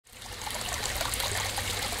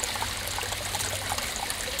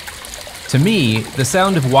To me, the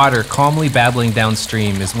sound of water calmly babbling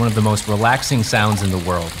downstream is one of the most relaxing sounds in the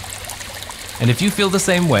world. And if you feel the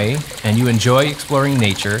same way, and you enjoy exploring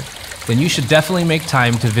nature, then you should definitely make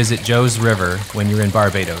time to visit Joe's River when you're in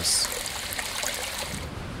Barbados.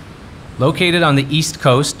 Located on the east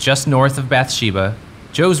coast, just north of Bathsheba,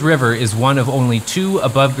 Joe's River is one of only 2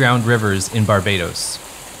 above-ground rivers in Barbados.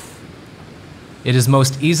 It is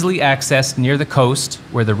most easily accessed near the coast,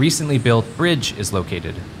 where the recently built bridge is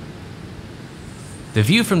located. The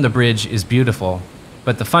view from the bridge is beautiful,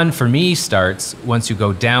 but the fun for me starts once you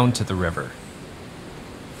go down to the river.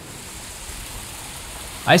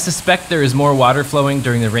 I suspect there is more water flowing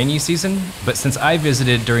during the rainy season, but since I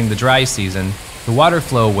visited during the dry season, the water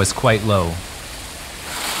flow was quite low.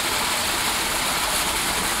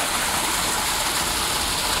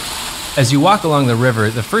 As you walk along the river,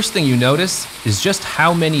 the first thing you notice is just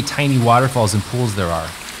how many tiny waterfalls and pools there are.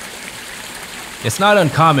 It's not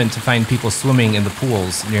uncommon to find people swimming in the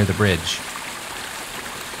pools near the bridge.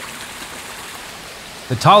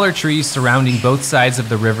 The taller trees surrounding both sides of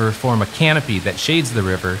the river form a canopy that shades the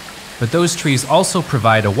river, but those trees also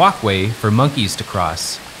provide a walkway for monkeys to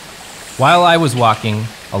cross. While I was walking,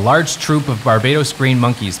 a large troop of Barbados green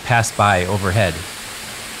monkeys passed by overhead.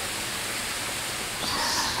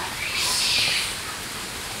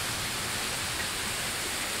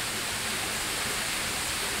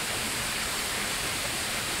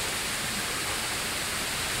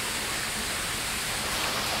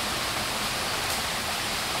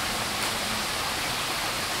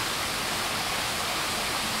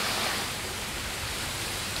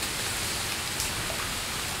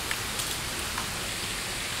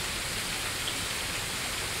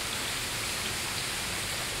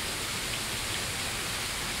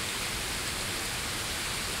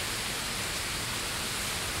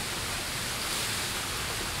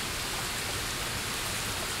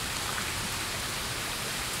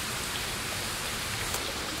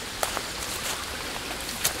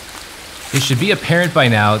 It should be apparent by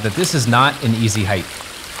now that this is not an easy hike.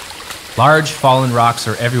 Large fallen rocks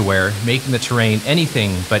are everywhere, making the terrain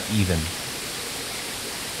anything but even.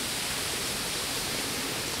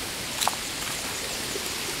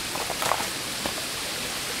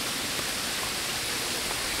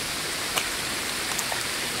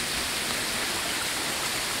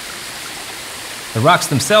 The rocks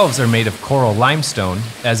themselves are made of coral limestone,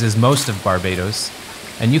 as is most of Barbados,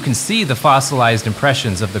 and you can see the fossilized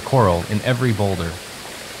impressions of the coral in every boulder.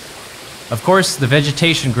 Of course, the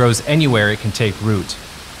vegetation grows anywhere it can take root.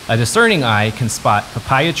 A discerning eye can spot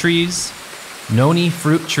papaya trees, noni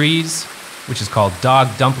fruit trees, which is called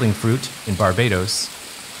dog dumpling fruit in Barbados,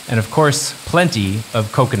 and of course, plenty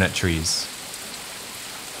of coconut trees.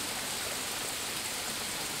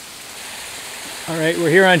 All right,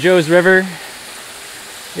 we're here on Joe's River.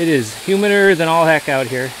 It is humider than all heck out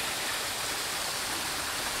here.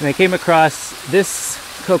 And I came across this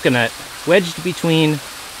coconut wedged between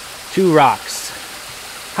 2 rocks.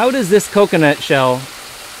 How does this coconut shell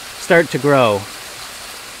start to grow?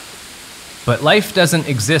 But life doesn't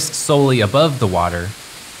exist solely above the water.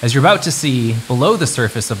 As you're about to see, below the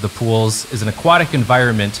surface of the pools is an aquatic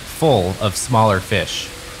environment full of smaller fish.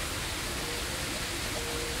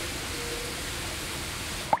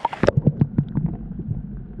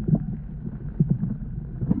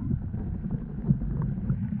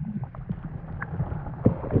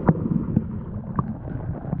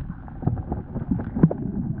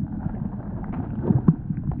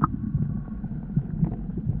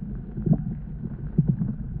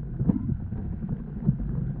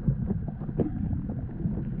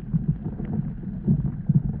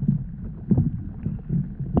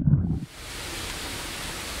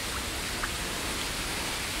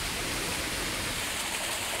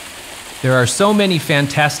 There are so many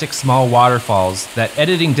fantastic small waterfalls that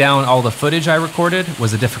editing down all the footage I recorded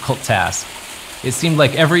was a difficult task. It seemed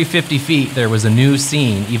like every 50 feet there was a new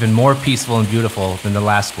scene, even more peaceful and beautiful than the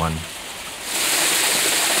last one.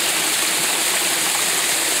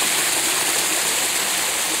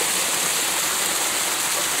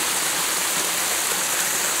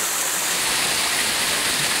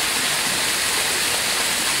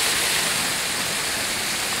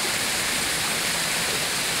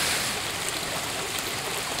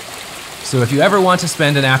 So if you ever want to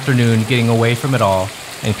spend an afternoon getting away from it all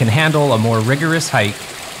and can handle a more rigorous hike,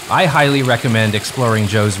 I highly recommend exploring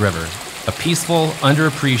Joe's River, a peaceful,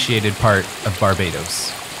 underappreciated part of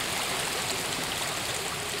Barbados.